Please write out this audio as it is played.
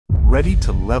Ready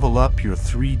to level up your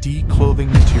 3D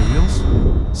clothing materials?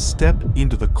 Step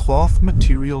into the Cloth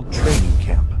Material Training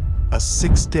Camp, a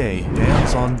 6-day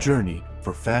hands-on journey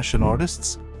for fashion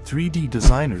artists, 3D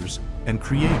designers, and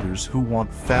creators who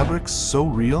want fabrics so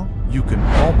real you can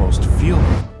almost feel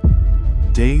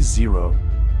them. Day 0.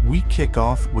 We kick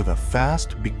off with a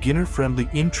fast, beginner-friendly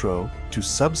intro to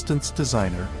Substance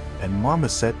Designer and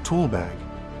Marmoset Toolbag.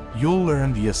 You'll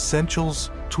learn the essentials,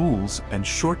 tools, and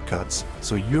shortcuts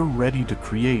so you're ready to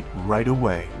create right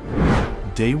away.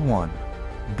 Day 1.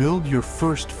 Build your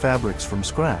first fabrics from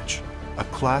scratch, a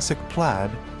classic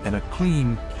plaid and a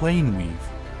clean, plain weave.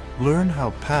 Learn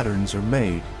how patterns are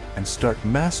made and start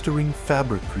mastering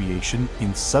fabric creation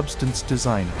in Substance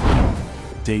Designer.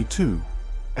 Day 2.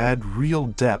 Add real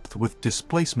depth with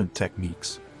displacement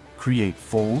techniques. Create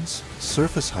folds,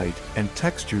 surface height, and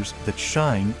textures that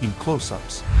shine in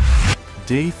close-ups.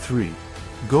 Day 3.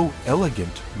 Go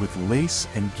elegant with lace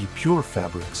and guipure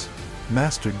fabrics.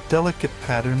 Master delicate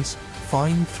patterns,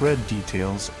 fine thread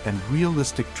details, and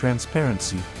realistic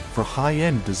transparency for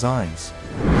high-end designs.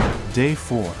 Day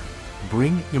 4.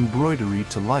 Bring embroidery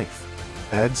to life.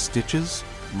 Add stitches,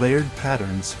 layered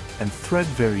patterns, and thread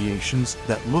variations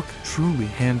that look truly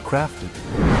handcrafted.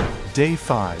 Day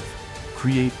 5.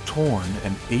 Create torn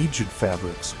and aged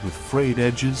fabrics with frayed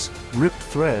edges, ripped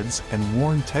threads, and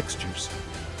worn textures.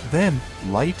 Then,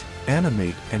 light,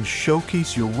 animate, and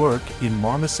showcase your work in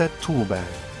Marmoset Toolbag.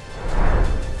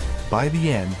 By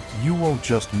the end, you won't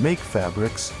just make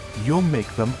fabrics, you'll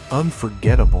make them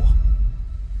unforgettable.